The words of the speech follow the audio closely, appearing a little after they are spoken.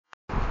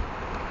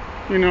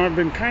You know, I've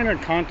been kind of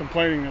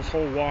contemplating this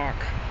whole walk,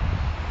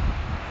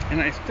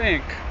 and I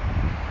think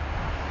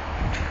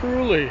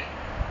truly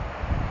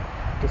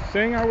the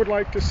thing I would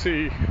like to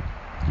see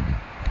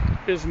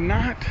is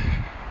not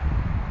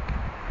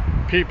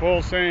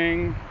people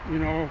saying, you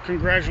know,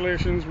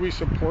 congratulations, we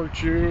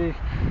support you,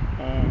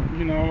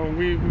 you know,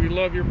 we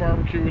love your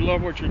barbecue, we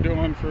love what you're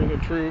doing for the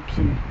troops.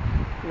 And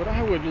what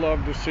I would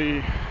love to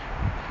see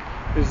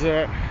is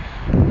that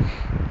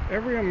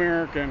every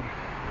American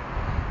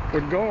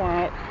would go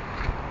out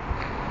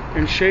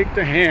and shake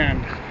the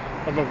hand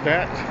of a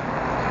vet,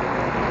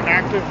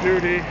 active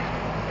duty,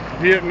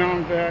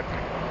 Vietnam vet,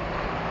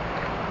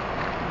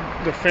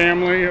 the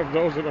family of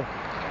those that have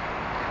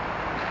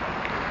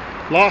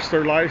lost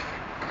their life,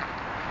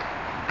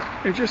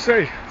 and just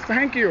say,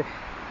 thank you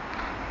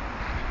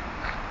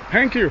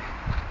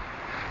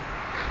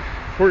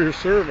for your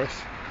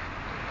service.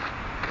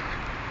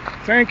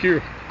 Thank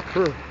you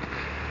for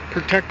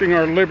protecting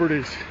our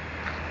liberties,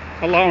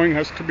 allowing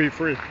us to be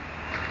free.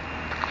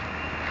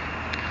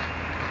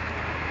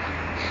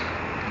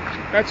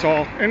 That's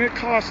all, and it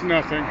costs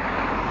nothing.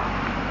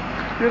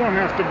 You don't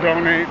have to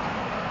donate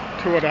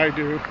to what I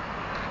do,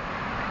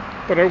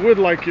 but I would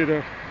like you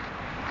to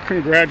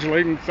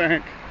congratulate and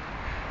thank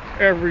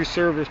every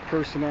service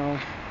personnel.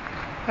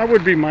 That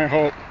would be my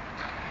hope,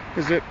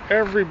 is that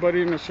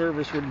everybody in the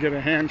service would get a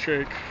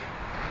handshake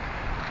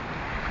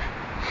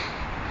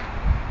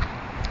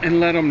and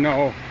let them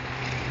know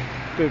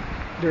that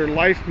their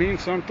life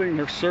means something,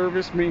 their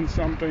service means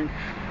something,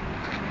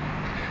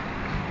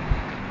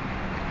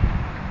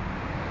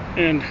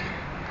 and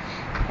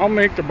I'll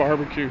make the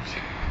barbecues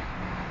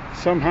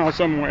somehow,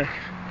 some way.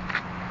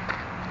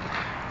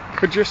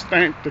 But just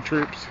thank the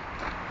troops,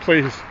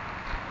 please.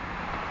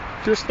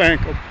 Just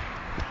thank them.